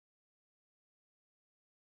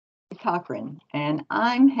Cochran, and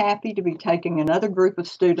I'm happy to be taking another group of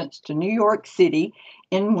students to New York City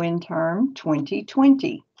in WinTerm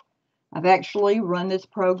 2020. I've actually run this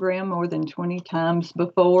program more than 20 times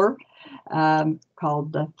before,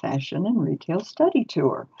 called the Fashion and Retail Study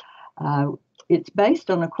Tour. It's based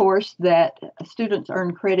on a course that students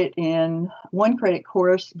earn credit in one credit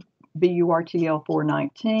course, BURTL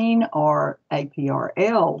 419 or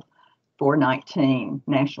APRL 419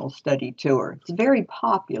 National Study Tour. It's very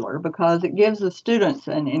popular because it gives the students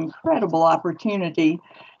an incredible opportunity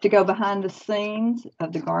to go behind the scenes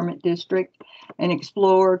of the garment district and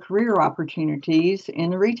explore career opportunities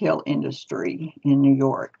in the retail industry in New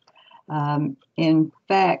York. In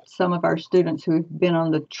fact, some of our students who have been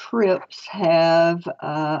on the trips have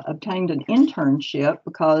obtained an internship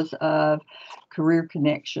because of career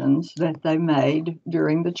connections that they made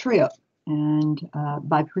during the trip and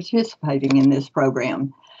by participating in this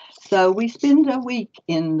program. So we spend a week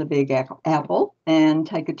in the Big Apple and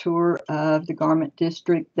take a tour of the garment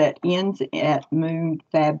district that ends at Moon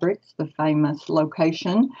Fabrics, the famous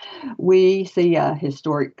location. We see a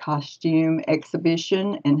historic costume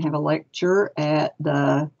exhibition and have a lecture at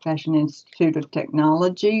the Fashion Institute of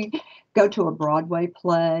Technology, go to a Broadway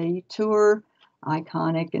play, tour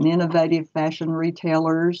iconic and innovative fashion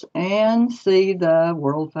retailers, and see the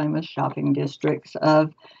world-famous shopping districts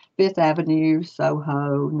of Fifth Avenue,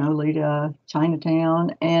 Soho, Nolita,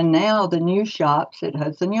 Chinatown, and now the new shops at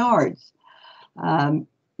Hudson Yards.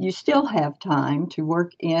 You still have time to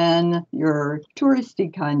work in your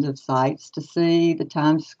touristy kinds of sites to see the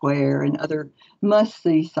Times Square and other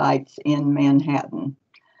must-see sites in Manhattan.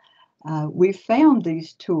 We found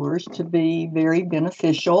these tours to be very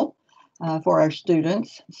beneficial for our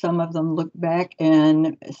students. Some of them look back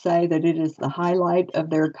and say that it is the highlight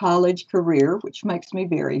of their college career, which makes me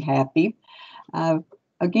very happy.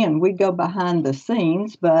 Again, we go behind the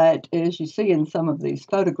scenes, but as you see in some of these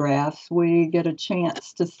photographs, we get a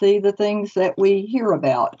chance to see the things that we hear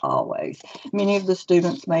about always. Many of the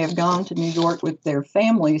students may have gone to New York with their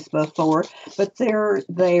families before, but they're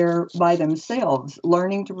there by themselves,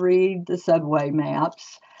 learning to read the subway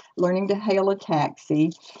maps, learning to hail a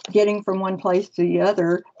taxi, getting from one place to the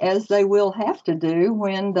other, as they will have to do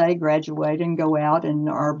when they graduate and go out and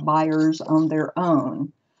are buyers on their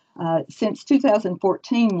own. Since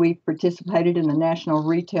 2014, we've participated in the National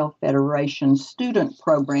Retail Federation student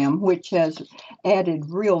program, which has added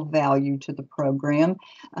real value to the program.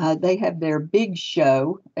 They have their big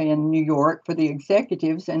show in New York for the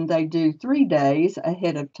executives, and they do 3 days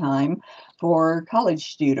ahead of time for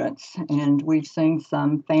college students. And we've seen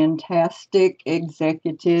some fantastic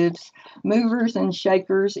executives, movers and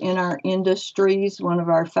shakers in our industries. One of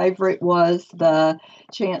our favorite was the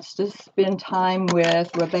chance to spend time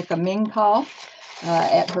with Rebecca Minkoff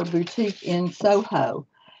at her boutique in Soho.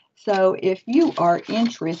 So if you are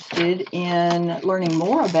interested in learning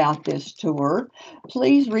more about this tour,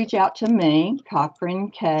 please reach out to me,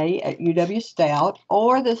 Cochran K at UW-Stout,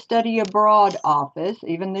 or the Study Abroad office.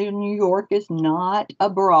 Even though New York is not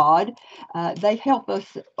abroad, they help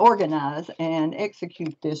us organize and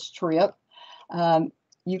execute this trip.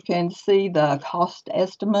 You can see the cost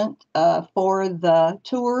estimate for the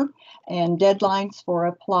tour and deadlines for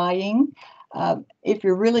applying. If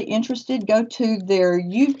you're really interested, go to their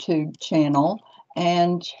YouTube channel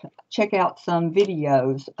and check out some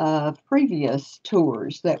videos of previous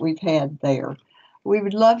tours that we've had there. We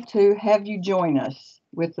would love to have you join us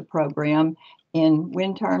with the program in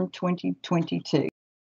WinTerm 2022.